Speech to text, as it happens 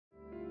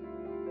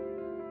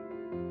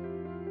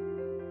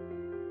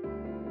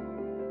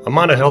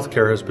Amana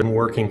Healthcare has been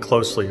working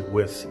closely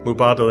with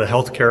Mubadala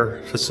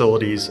Healthcare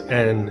facilities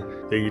and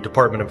the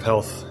Department of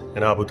Health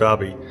in Abu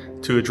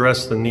Dhabi to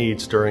address the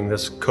needs during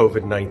this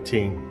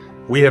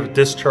COVID-19. We have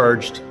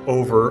discharged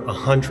over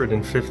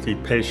 150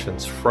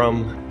 patients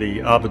from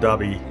the Abu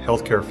Dhabi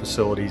healthcare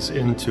facilities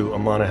into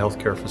Amana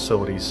Healthcare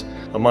facilities.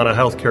 Amana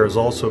Healthcare has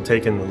also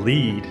taken the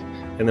lead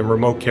in the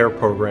remote care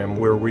program,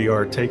 where we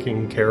are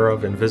taking care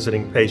of and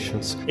visiting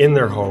patients in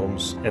their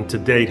homes, and to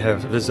date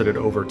have visited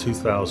over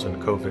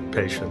 2,000 COVID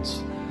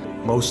patients.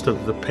 Most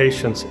of the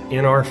patients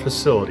in our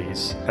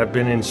facilities have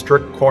been in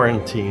strict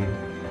quarantine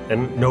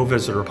and no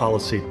visitor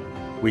policy.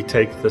 We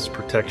take this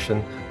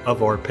protection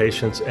of our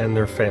patients and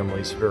their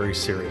families very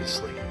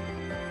seriously.